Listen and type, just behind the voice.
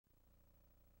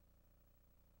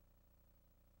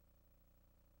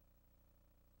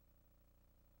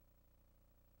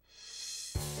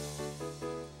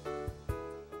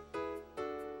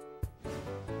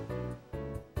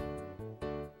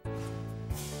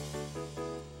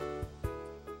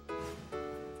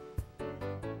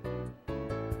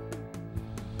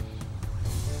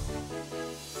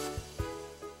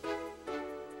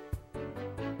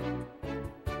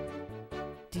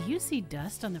Do you see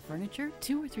dust on the furniture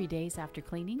 2 or 3 days after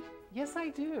cleaning? Yes,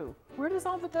 I do. Where does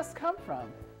all the dust come from?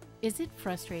 Is it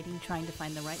frustrating trying to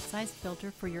find the right size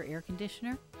filter for your air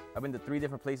conditioner? I've been to 3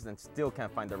 different places and still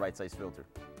can't find the right size filter.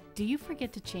 Do you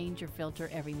forget to change your filter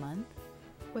every month?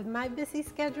 With my busy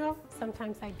schedule,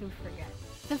 sometimes I do forget.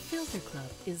 The Filter Club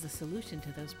is the solution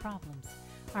to those problems.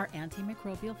 Our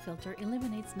antimicrobial filter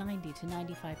eliminates 90 to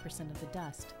 95% of the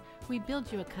dust. We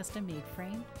build you a custom-made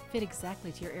frame, fit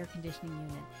exactly to your air conditioning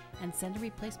unit, and send a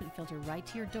replacement filter right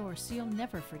to your door so you'll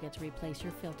never forget to replace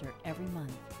your filter every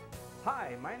month.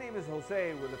 Hi, my name is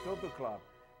Jose with the Filter Club.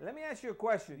 Let me ask you a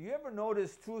question. You ever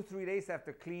notice 2 or 3 days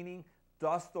after cleaning,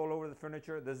 dust all over the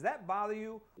furniture? Does that bother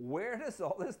you? Where does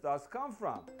all this dust come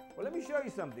from? Well, let me show you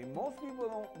something. Most people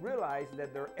don't realize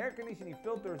that their air conditioning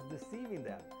filter is deceiving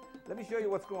them. Let me show you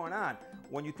what's going on.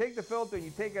 When you take the filter and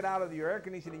you take it out of your air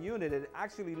conditioning unit, it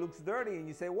actually looks dirty and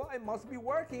you say, well, it must be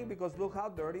working because look how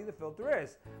dirty the filter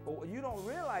is. But what you don't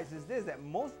realize is this, that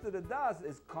most of the dust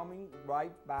is coming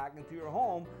right back into your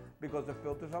home because the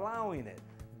filter's allowing it.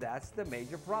 That's the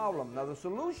major problem. Now the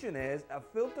solution is a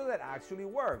filter that actually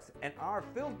works. And our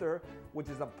filter, which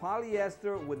is a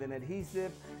polyester with an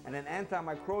adhesive and an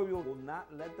antimicrobial, will not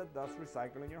let the dust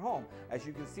recycle in your home. As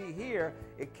you can see here,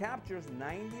 it captures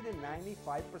 90 to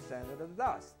 95% of the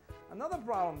dust. Another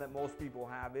problem that most people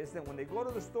have is that when they go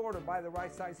to the store to buy the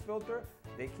right size filter,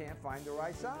 they can't find the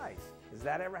right size. Has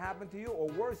that ever happened to you? Or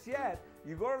worse yet,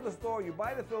 you go to the store, you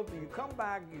buy the filter, you come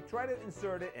back, you try to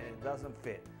insert it, and it doesn't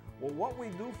fit. Well, what we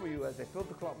do for you as a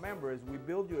Filter Club member is we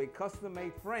build you a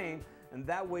custom-made frame, and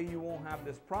that way you won't have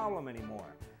this problem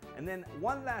anymore. And then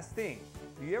one last thing,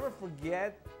 do you ever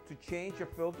forget to change your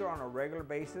filter on a regular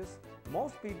basis?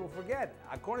 Most people forget.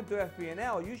 According to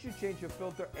FPNL, you should change your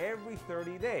filter every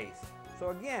 30 days.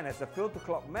 So again, as a Filter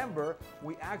Club member,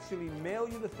 we actually mail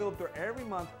you the filter every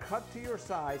month, cut to your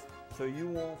size, so you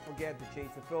won't forget to change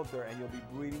the filter and you'll be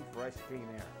breathing fresh, clean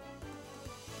air.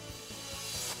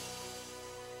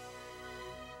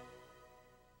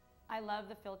 I love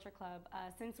the Filter Club.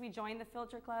 Since we joined the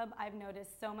Filter Club, I've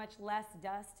noticed so much less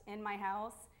dust in my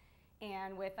house.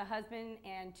 And with a husband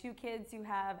and 2 kids who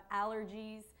have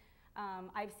allergies,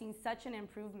 I've seen such an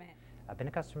improvement. I've been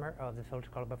a customer of the Filter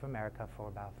Club of America for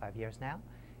about 5 years now.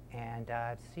 And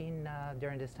I've seen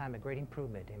during this time a great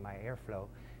improvement in my airflow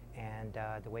and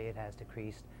the way it has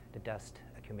decreased the dust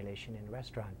accumulation in the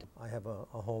restaurant. I have a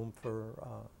home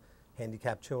for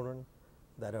handicapped children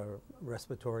that are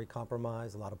respiratory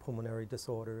compromised, a lot of pulmonary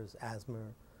disorders,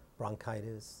 asthma,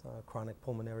 bronchitis, chronic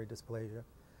pulmonary dysplasia.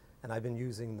 And I've been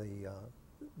using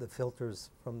the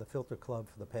filters from the Filter Club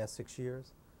for the past 6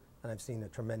 years, and I've seen a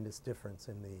tremendous difference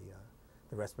in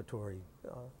the respiratory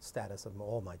status of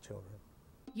all my children.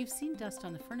 You've seen dust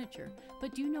on the furniture,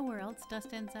 but do you know where else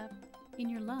dust ends up? In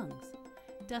your lungs.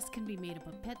 Dust can be made up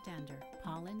of pet dander,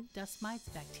 pollen, dust mites,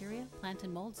 bacteria, plant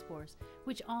and mold spores,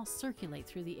 which all circulate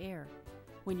through the air.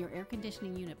 When your air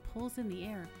conditioning unit pulls in the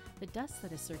air, the dust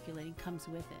that is circulating comes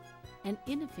with it. An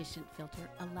inefficient filter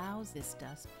allows this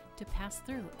dust to pass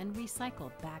through and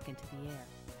recycle back into the air.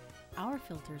 Our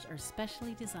filters are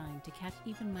specially designed to catch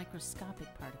even microscopic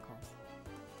particles.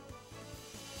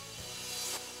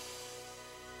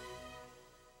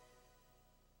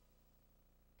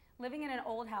 Living in an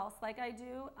old house like I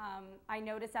do, I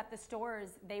noticed at the stores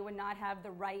they would not have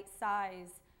the right size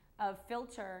of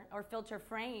filter or filter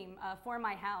frame for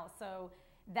my house. So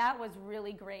that was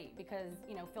really great because,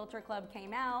 you know, Filter Club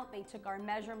came out, they took our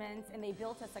measurements and they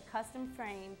built us a custom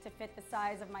frame to fit the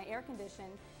size of my air condition,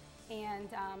 and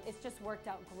it's just worked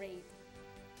out great.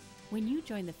 When you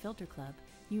join the Filter Club,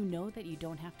 you know that you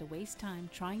don't have to waste time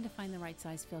trying to find the right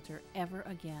size filter ever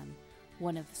again.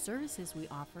 One of the services we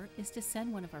offer is to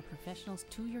send one of our professionals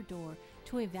to your door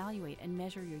to evaluate and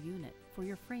measure your unit for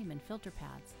your frame and filter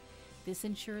pads. This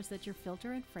ensures that your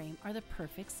filter and frame are the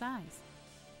perfect size.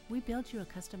 We build you a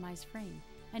customized frame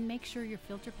and make sure your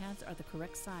filter pads are the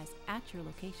correct size at your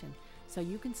location so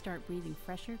you can start breathing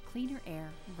fresher, cleaner air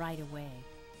right away.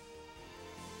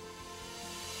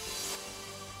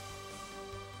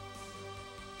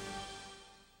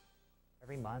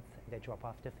 Every month they drop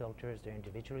off the filters, they're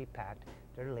individually packed,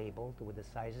 they're labeled with the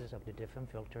sizes of the different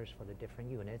filters for the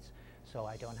different units, so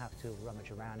I don't have to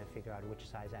rummage around and figure out which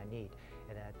size I need.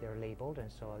 And they're labeled, and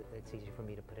so it's easy for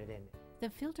me to put it in. The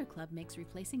Filter Club makes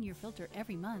replacing your filter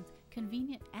every month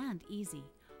convenient and easy.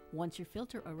 Once your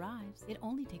filter arrives, it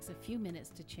only takes a few minutes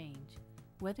to change.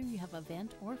 Whether you have a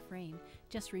vent or frame,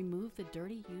 just remove the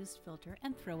dirty used filter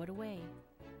and throw it away.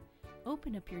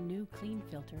 Open up your new clean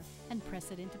filter and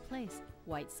press it into place,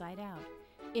 white side out.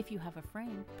 If you have a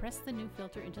frame, press the new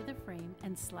filter into the frame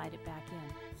and slide it back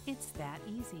in. It's that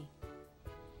easy.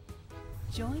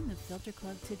 Join the Filter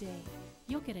Club today.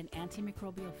 You'll get an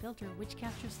antimicrobial filter which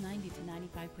captures 90 to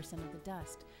 95% of the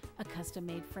dust, a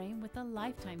custom-made frame with a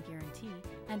lifetime guarantee,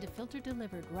 and a filter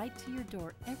delivered right to your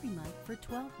door every month for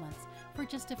 12 months for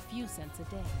just a few cents a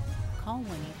day. Call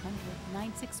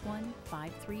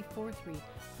 1-800-961-5343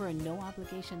 for a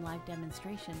no-obligation live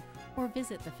demonstration or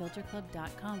visit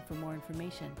thefilterclub.com for more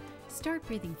information. Start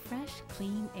breathing fresh,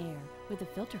 clean air with the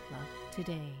Filter Club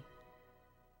today.